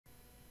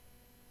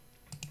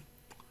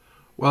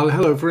Well,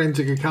 hello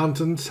forensic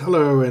accountants,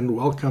 hello and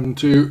welcome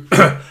to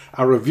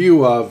our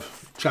review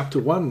of Chapter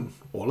 1,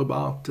 all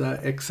about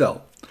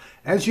Excel.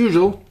 As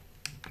usual,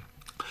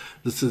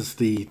 this is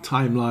the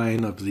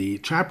timeline of the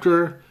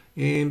chapter,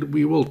 and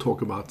we will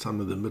talk about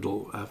some of the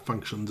middle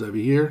functions over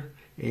here,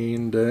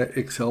 and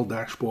Excel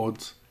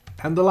dashboards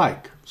and the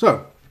like.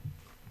 So,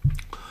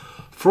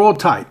 fraud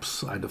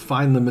types, I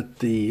define them at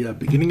the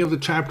beginning of the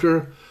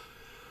chapter.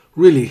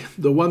 Really,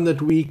 the one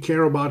that we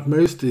care about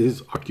most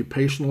is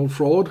occupational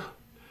fraud.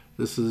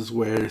 This is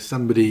where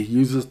somebody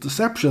uses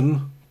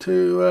deception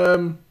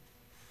to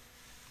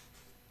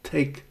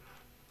take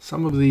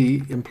some of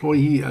the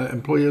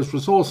employer's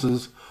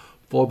resources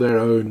for their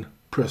own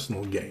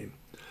personal gain.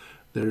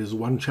 There is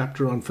one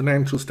chapter on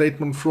financial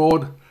statement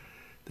fraud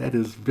that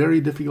is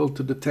very difficult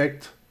to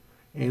detect,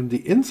 and the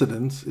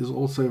incidence is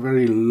also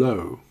very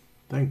low.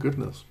 Thank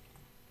goodness.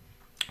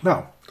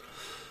 Now,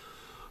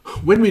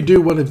 when we do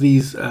one of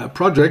these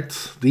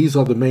projects, these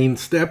are the main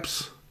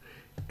steps,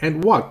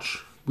 and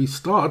watch. We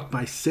start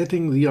by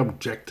setting the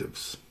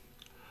objectives.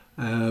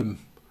 Right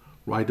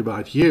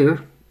about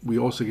here, we're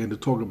also going to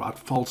talk about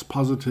false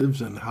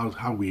positives and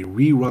how we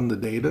rerun the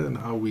data and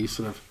how we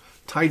sort of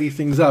tidy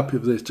things up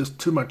if there's just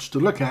too much to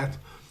look at.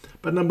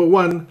 But number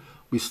one,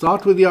 we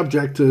start with the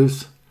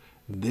objectives,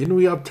 then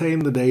we obtain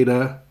the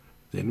data,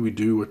 then we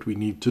do what we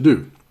need to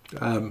do.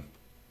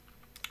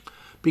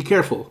 Be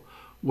careful.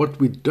 What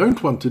we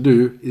don't want to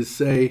do is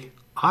say,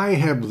 I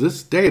have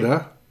this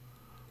data,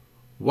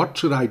 what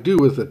should I do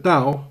with it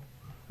now?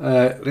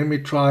 Let me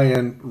try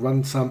and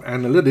run some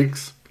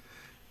analytics.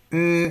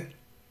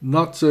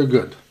 Not so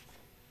good.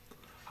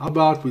 How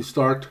about we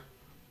start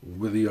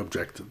with the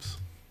objectives?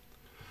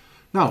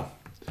 Now,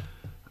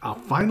 our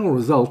final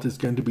result is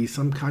going to be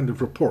some kind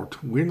of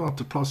report. We're not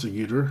the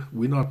prosecutor,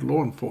 we're not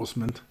law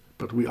enforcement,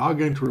 but we are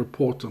going to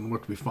report on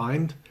what we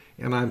find.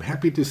 And I'm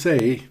happy to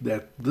say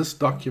that this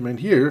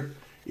document here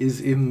is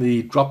in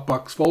the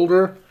Dropbox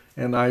folder,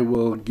 and I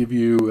will give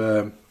you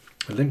a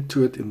link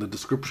to it in the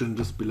description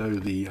just below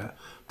the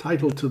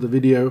title to the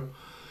video.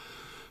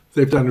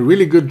 They've done a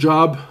really good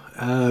job,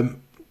 and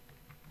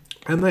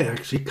they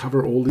actually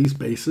cover all these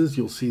bases.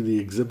 You'll see the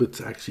exhibits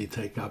actually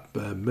take up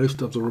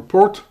most of the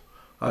report.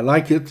 I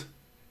like it,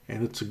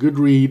 and it's a good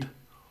read,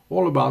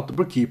 all about the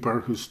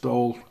bookkeeper who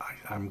stole,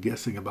 I'm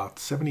guessing, about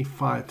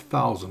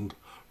 $75,000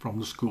 from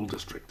the school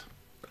district.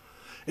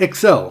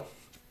 Excel.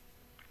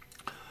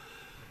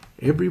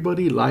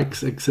 Everybody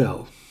likes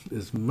Excel.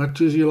 As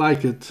much as you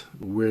like it,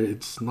 where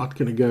it's not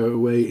going to go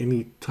away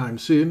anytime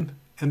soon,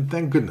 and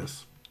thank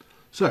goodness.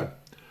 So,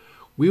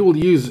 we will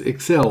use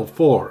Excel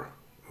for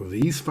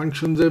these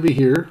functions over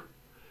here,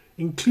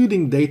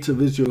 including data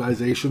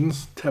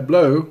visualizations.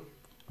 Tableau,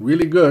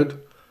 really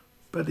good,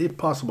 but if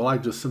possible, I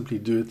just simply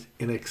do it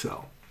in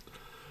Excel.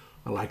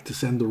 I like to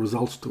send the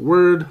results to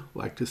Word,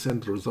 like to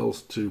send the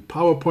results to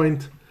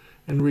PowerPoint,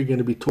 and we're going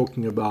to be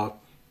talking about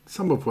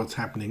some of what's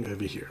happening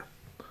over here.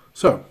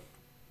 So,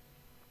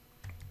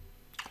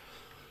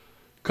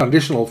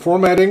 conditional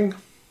formatting,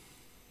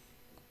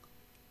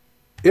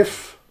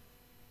 if,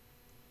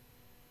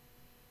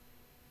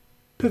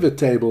 pivot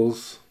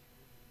tables,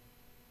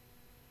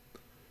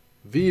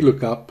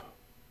 VLOOKUP,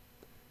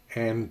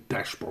 and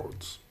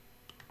dashboards.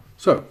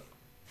 So,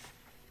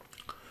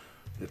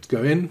 let's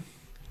go in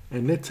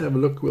and let's have a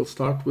look. We'll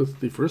start with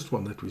the first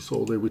one that we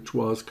saw there, which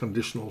was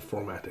conditional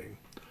formatting.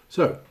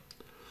 So,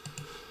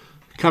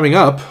 coming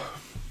up,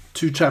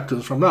 2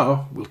 chapters from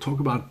now, we'll talk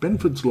about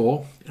Benford's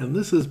Law, and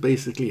this is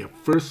basically a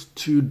first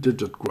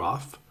 2-digit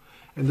graph.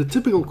 And the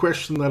typical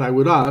question that I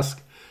would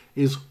ask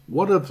is,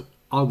 what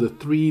are the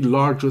 3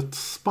 largest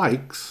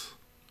spikes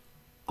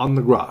on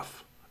the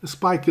graph? A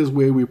spike is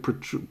where we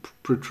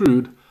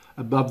protrude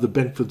above the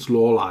Benford's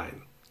Law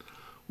line.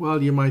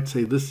 Well, you might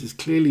say this is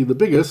clearly the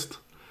biggest,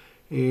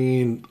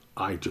 and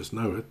I just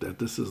know it, that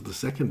this is the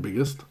second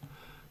biggest.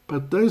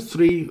 But those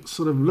 3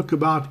 sort of look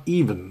about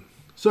even.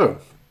 So,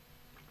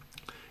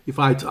 if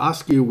I had to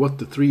ask you what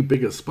the 3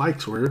 biggest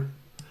spikes were,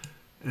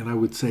 and I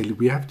would say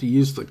we have to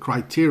use the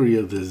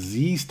criteria, the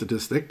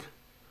z-statistic,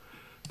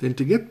 then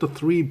to get the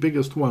 3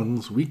 biggest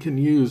ones, we can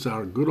use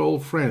our good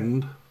old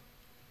friend,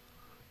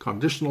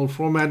 conditional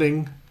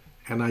formatting,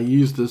 and I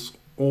use this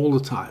all the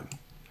time.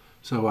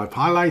 So I've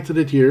highlighted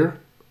it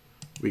here.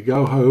 We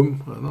go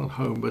home, well, not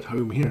home, but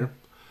home here.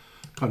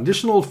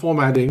 Conditional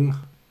formatting,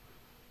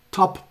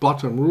 top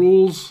bottom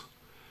rules.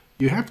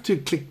 You have to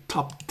click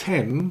top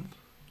 10,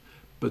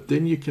 but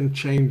then you can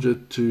change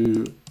it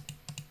to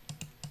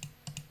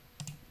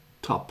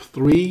top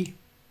 3,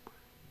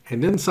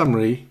 and in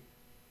summary,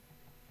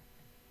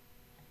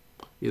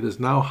 it is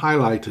now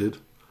highlighted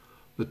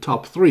the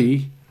top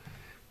 3,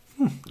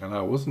 and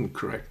I wasn't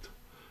correct.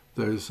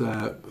 Those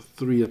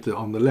 3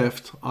 on the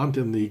left aren't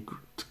in the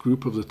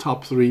group of the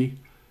top 3.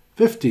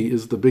 50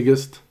 is the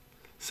biggest,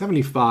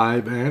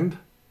 75 and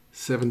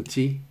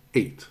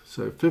 78.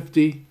 So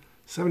 50,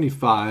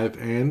 75,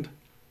 and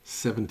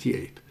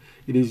 78.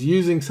 It is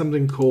using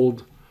something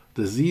called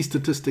the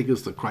z-statistic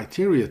as the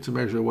criteria to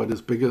measure what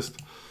is biggest.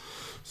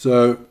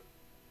 So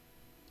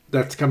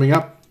that's coming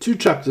up. 2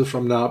 chapters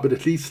from now, but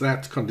at least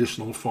that's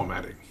conditional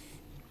formatting.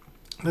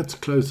 Let's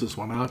close this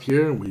one out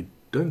here, and we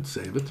don't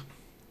save it.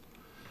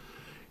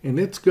 And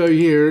let's go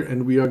here,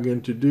 and we are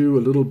going to do a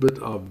little bit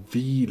of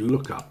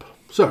VLOOKUP.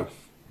 So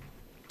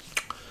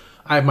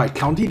I have my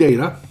county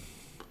data,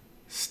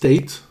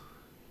 state,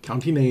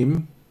 county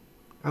name,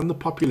 and the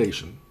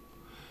population.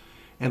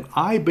 And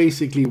I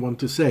basically want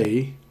to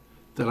say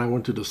that I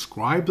want to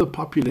describe the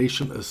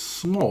population as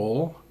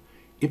small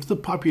if the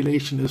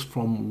population is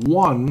from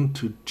 1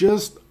 to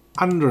just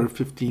under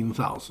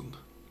 15,000.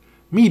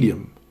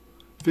 Medium,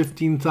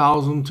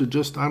 15,000 to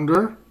just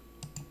under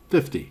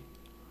 50.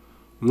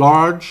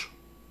 Large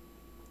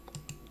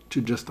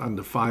to just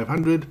under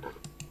 500.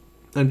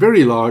 And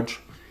very large,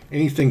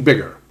 anything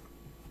bigger.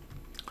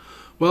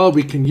 Well,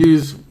 we can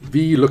use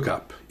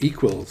VLOOKUP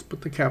equals,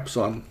 put the caps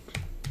on,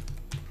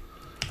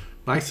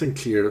 nice and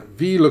clear,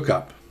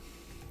 VLOOKUP.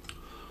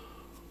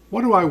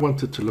 What do I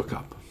want it to look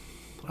up?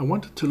 I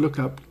want it to look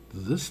up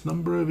this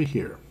number over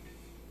here.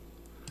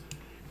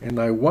 And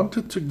I want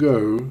it to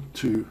go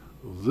to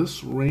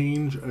this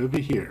range over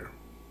here.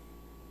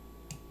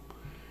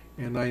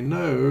 And I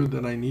know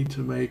that I need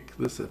to make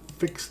this a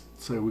fixed,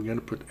 so we're going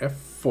to put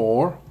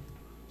F4,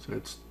 so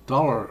it's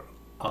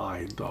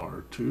 $I,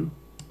 $2,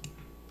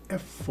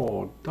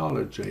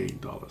 F4, $J,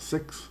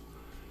 $6.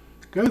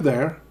 Go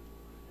there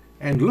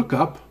and look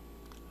up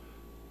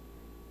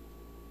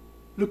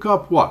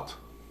what?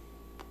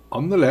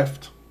 On the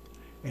left,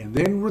 and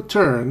then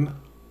return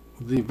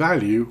the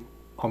value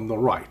on the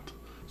right.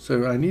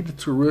 So I needed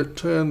to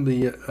return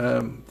the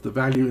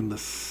value in the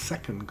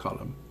second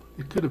column.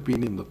 It could have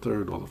been in the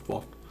third or the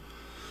fourth.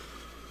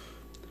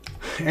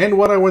 And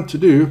what I want to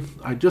do,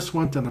 I just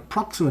want an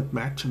approximate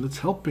match, and it's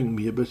helping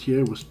me a bit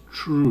here, was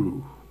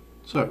true.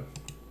 So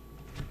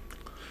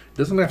it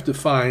doesn't have to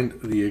find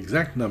the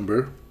exact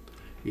number,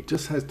 it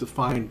just has to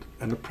find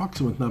an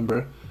approximate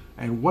number.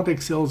 And what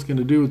Excel is going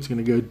to do, it's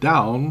going to go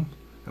down,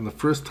 and the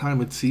first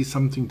time it sees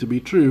something to be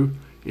true,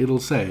 it'll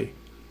say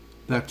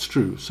that's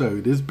true. So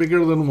it is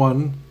bigger than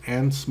 1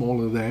 and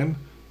smaller than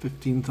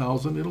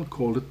 15,000. It'll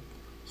call it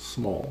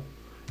small.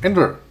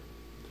 Enter.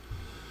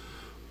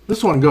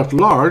 This one got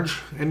large,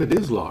 and it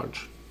is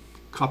large.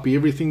 Copy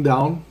everything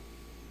down.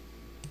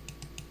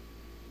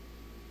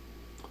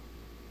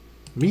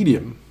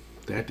 Medium.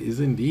 That is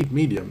indeed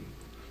medium.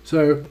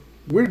 So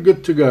we're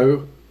good to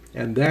go,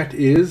 and that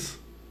is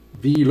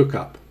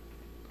VLOOKUP.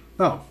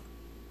 Now,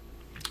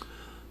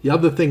 the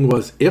other thing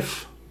was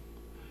if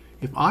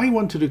I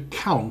wanted to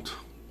count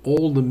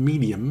all the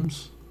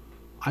mediums,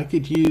 I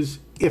could use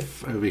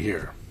if over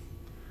here.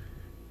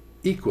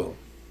 Equal.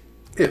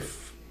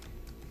 If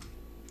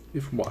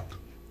what?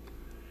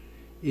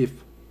 If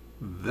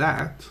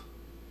that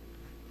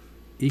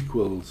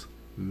equals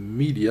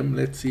medium,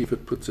 let's see if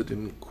it puts it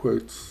in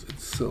quotes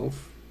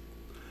itself.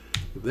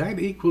 If that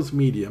equals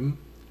medium,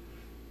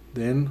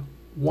 then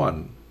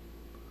 1.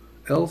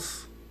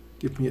 Else,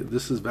 give me,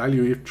 this is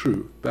value if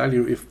true.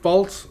 Value if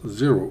false,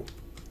 0.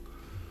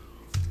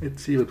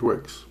 Let's see if it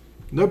works.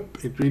 Nope,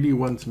 it really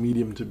wants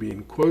medium to be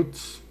in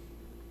quotes.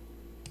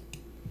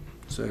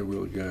 So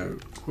we'll go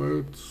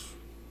quotes,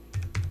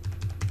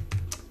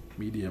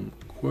 medium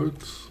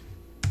quotes,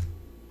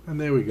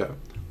 and there we go.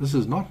 This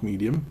is not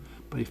medium,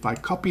 but if I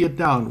copy it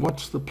down,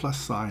 watch the plus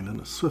sign and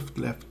a swift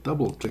left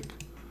double click.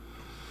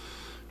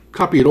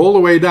 Copy it all the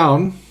way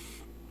down.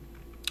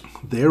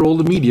 They're all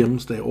the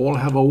mediums, they all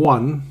have a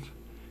 1.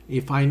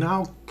 If I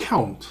now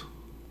count,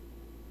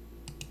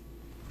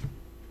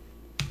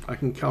 I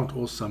can count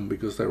or sum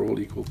because they're all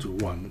equal to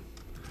 1.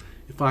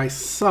 If I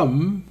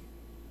sum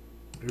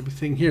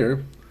everything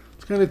here,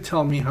 it's going to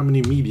tell me how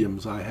many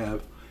mediums I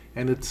have,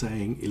 and it's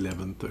saying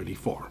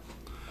 1134.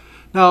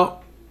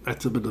 Now,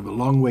 that's a bit of a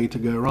long way to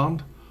go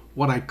around.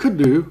 What I could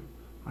do,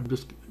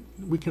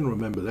 we can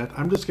remember that.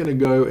 I'm just going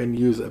to go and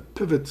use a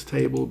pivots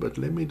table, but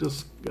let me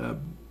just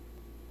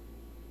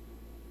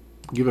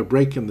give a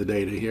break in the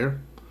data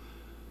here.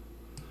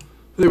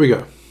 There we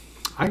go.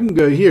 I can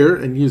go here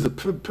and use a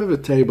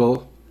pivot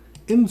table,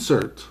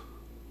 insert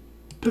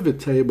pivot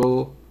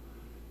table.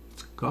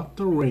 It's got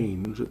the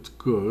range, it's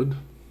good.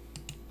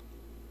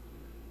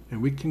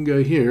 And we can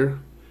go here,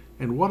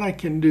 and what I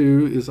can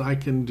do is I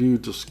can do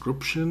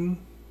description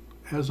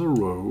as a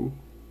row,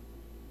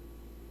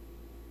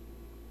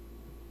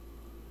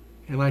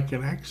 and I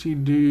can actually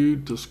do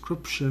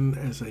description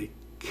as a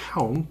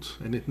count,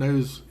 and it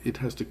knows it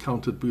has to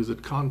count it because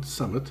it can't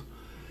sum it.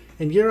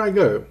 And here I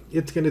go.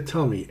 It's going to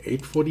tell me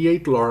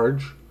 848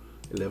 large,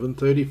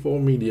 1134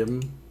 medium,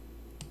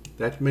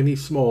 that many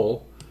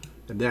small,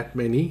 and that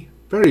many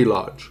very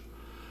large.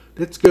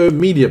 Let's go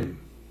medium.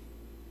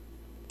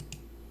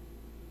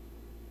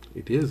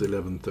 It is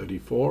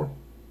 1134.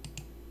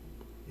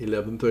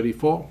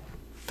 1134.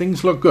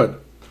 Things look good.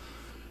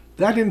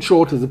 That, in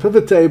short, is a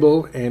pivot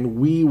table, and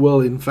we will,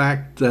 in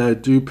fact,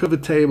 do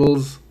pivot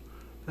tables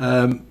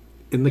in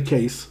the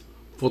case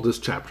for this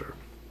chapter.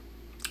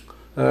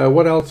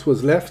 What else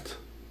was left?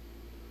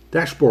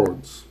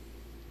 Dashboards.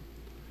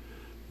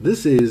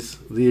 This is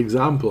the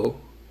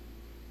example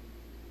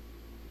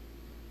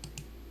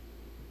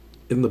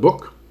in the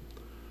book.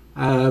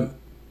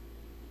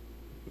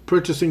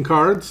 Purchasing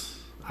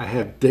cards, I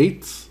have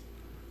dates,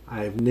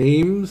 I have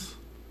names,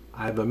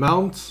 I have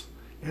amounts,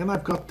 and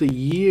I've got the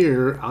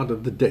year out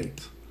of the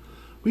date.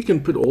 We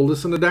can put all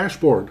this in a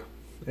dashboard,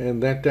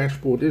 and that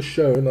dashboard is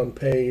shown on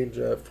page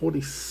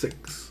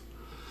 46.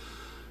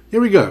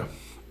 Here we go.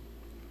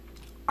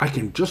 I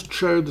can just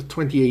show the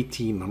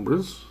 2018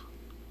 numbers.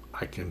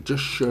 I can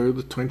just show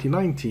the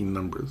 2019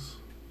 numbers.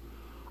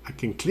 I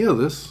can clear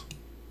this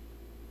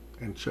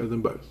and show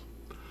them both.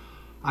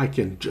 I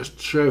can just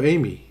show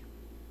Amy.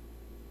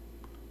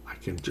 I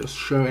can just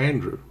show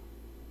Andrew.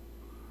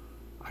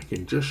 I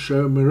can just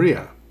show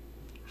Maria.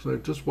 So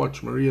just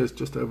watch, Maria is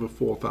just over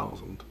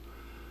 4,000.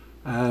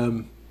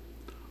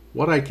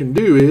 What I can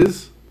do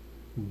is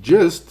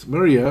just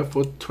Maria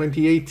for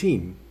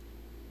 2018.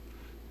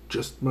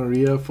 Just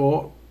Maria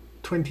for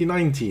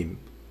 2019.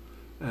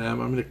 I'm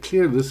going to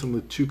clear this and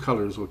the two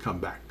colors will come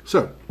back.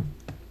 So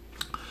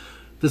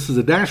this is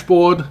a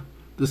dashboard.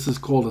 This is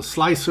called a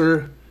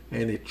slicer,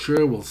 and it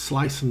sure will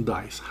slice and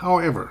dice.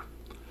 However,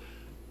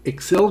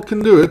 Excel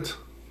can do it,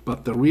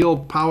 but the real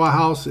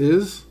powerhouse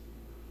is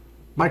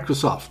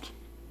Microsoft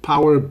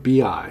Power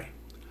BI.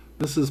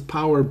 This is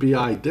Power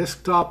BI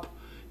Desktop,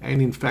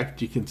 and in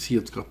fact you can see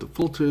it's got the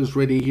filters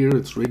ready here.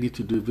 It's ready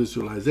to do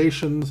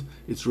visualizations.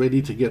 It's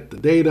ready to get the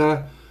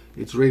data.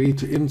 It's ready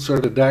to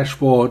insert a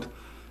dashboard.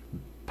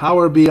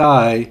 Power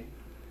BI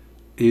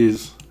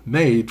is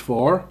made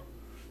for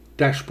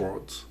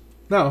dashboards.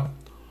 Now,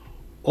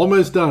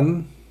 almost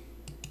done.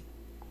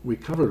 We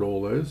covered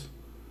all those.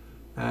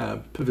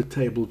 Pivot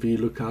table,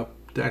 VLOOKUP,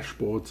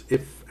 dashboards,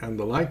 if, and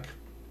the like.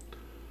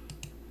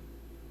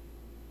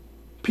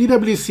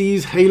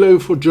 PwC's Halo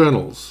for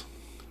journals.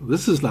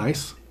 This is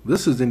nice.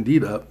 This is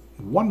indeed a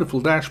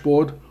wonderful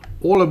dashboard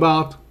all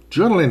about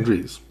journal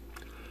entries.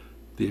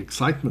 The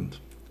excitement.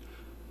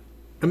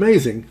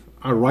 Amazing.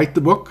 I write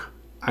the book.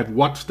 I've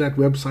watched that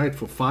website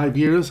for 5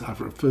 years.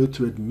 I've referred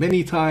to it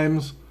many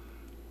times.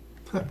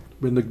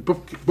 When the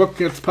book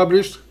gets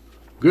published,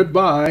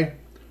 goodbye.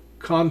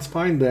 Can't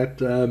find that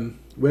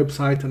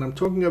website, and I'm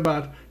talking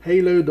about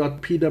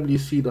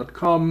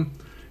halo.pwc.com.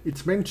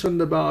 It's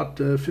mentioned about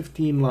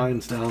 15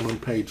 lines down on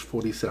page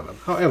 47.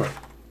 However,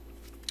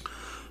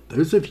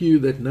 those of you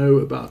that know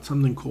about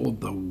something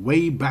called the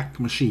Wayback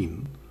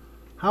Machine,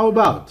 how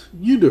about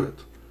you do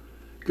it?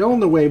 Go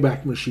on the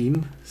Wayback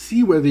Machine,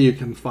 see whether you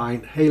can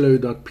find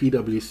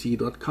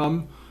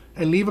halo.pwc.com,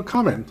 and leave a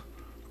comment.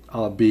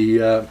 I'll be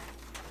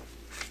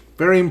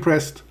very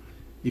impressed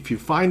if you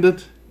find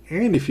it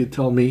and if you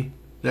tell me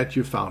that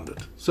you found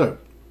it. So,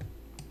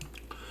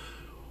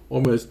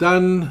 almost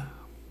done.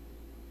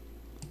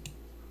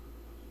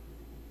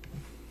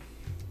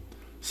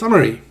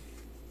 Summary.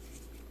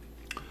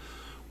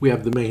 We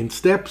have the main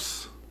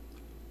steps.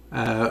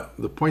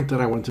 The point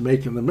that I want to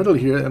make in the middle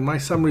here, and my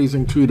summaries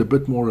include a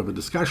bit more of a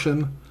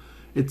discussion.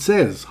 It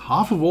says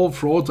half of all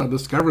frauds are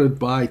discovered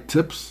by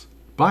tips,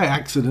 by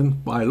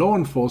accident, by law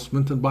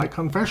enforcement, and by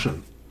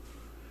confession.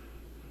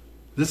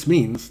 This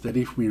means that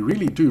if we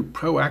really do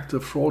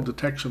proactive fraud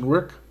detection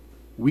work,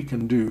 we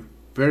can do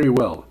very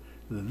well.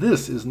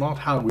 This is not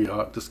how we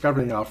are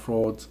discovering our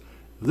frauds.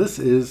 This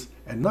is,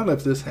 and none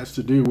of this has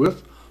to do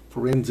with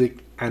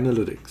forensic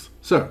analytics.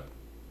 So,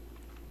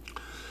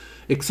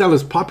 Excel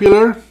is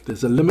popular.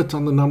 There's a limit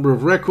on the number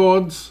of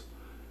records.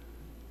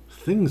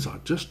 Things are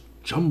just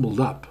jumbled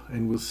up,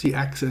 and we'll see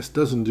Access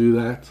doesn't do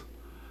that.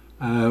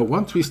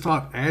 Once we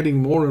start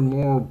adding more and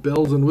more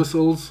bells and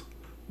whistles,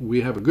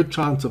 we have a good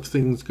chance of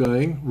things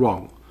going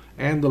wrong.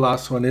 And the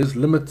last one is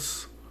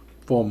limits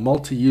for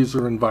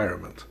multi-user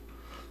environment.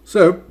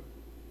 So,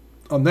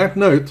 on that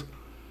note,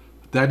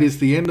 that is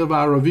the end of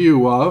our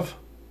review of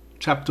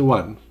Chapter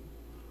 1.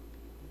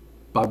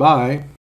 Bye-bye.